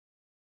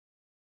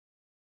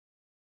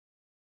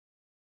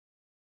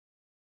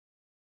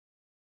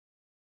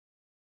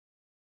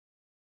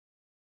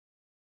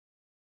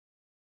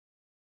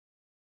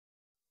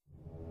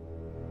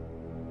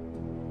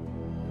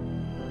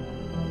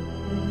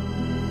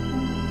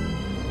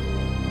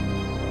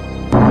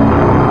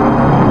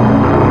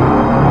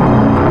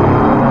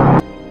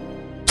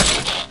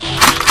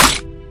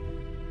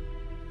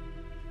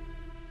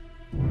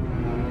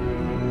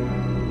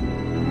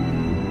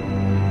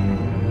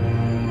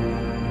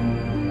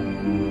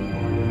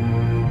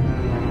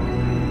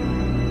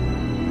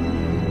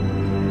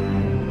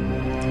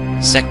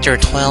Sector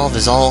 12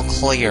 is all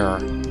clear.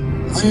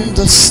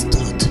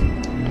 Understood.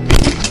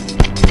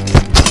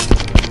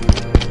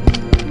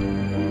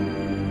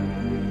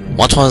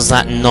 What was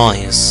that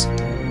noise?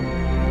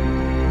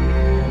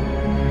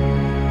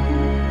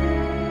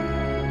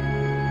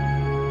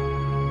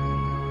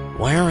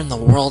 Where in the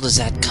world is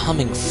that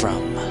coming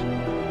from?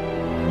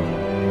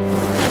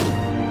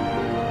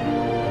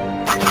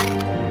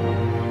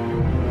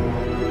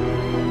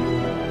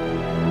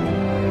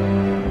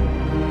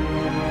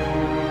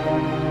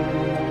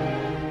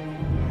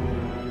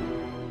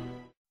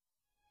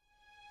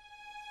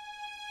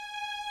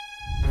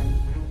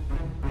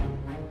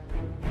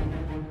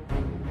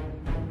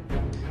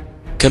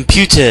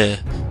 Computer,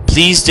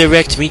 please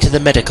direct me to the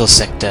medical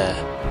sector.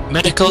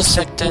 Medical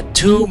sector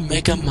 2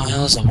 mega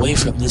miles away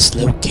from this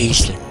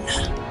location.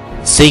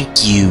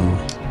 Thank you.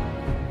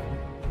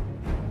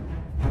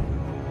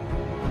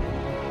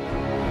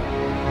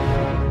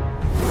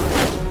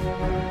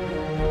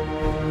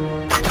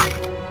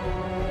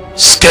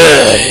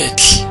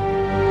 Scourge!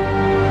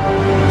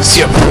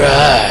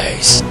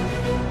 Surprise!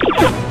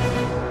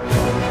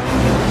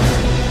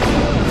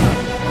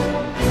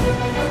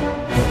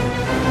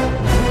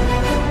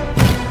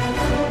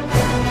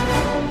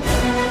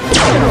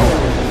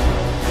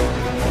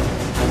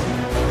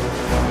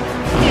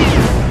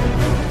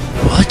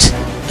 What?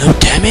 No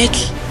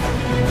damage?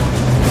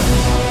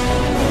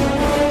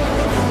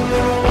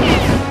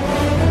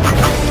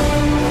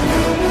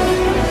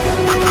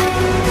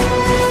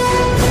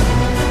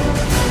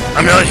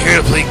 I'm not here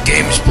to play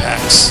games,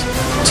 Pax.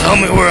 Tell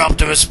me where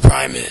Optimus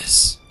Prime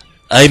is.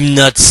 I'm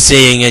not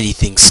saying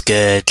anything,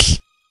 Scourge.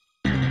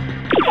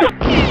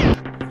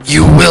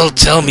 You will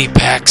tell me,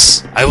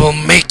 Pax. I will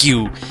make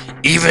you,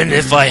 even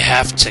if I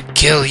have to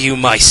kill you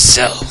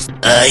myself.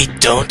 I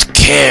don't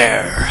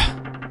care.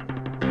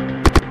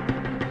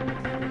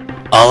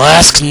 I'll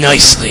ask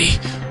nicely.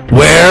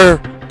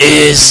 Where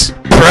is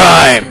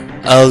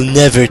Prime? I'll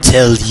never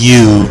tell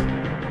you.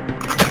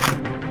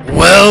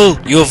 Well,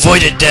 you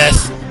avoided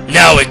death.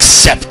 Now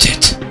accept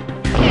it.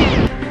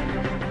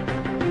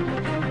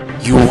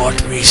 You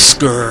want me,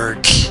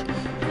 Scourge?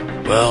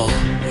 Well,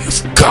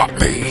 you've got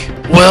me.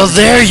 Well,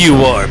 there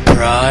you are,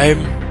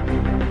 Prime.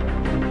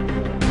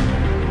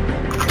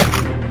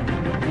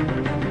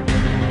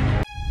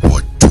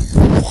 What do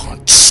you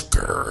want,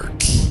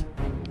 Scourge?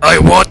 I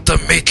want the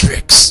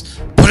Matrix.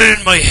 Put it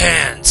in my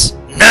hands.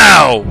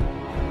 Now!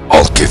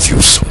 I'll give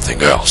you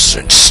something else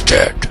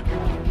instead.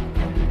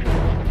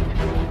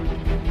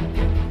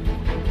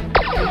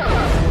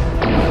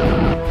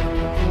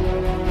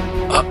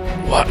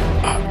 What?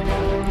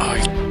 I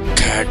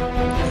can't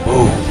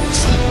move.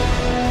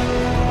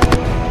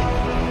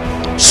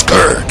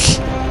 Scourge,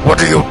 what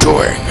are you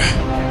doing?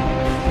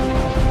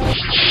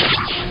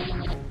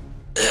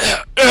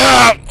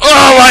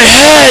 Oh, my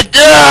head!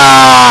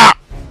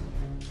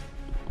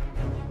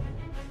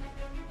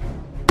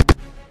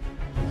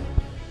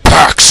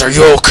 Pax, are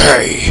you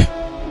okay?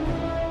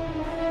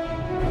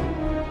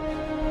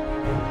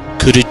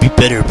 Couldn't be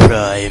better,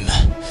 Prime.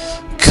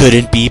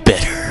 Couldn't be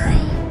better.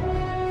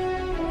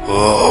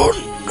 Oh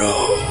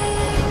no.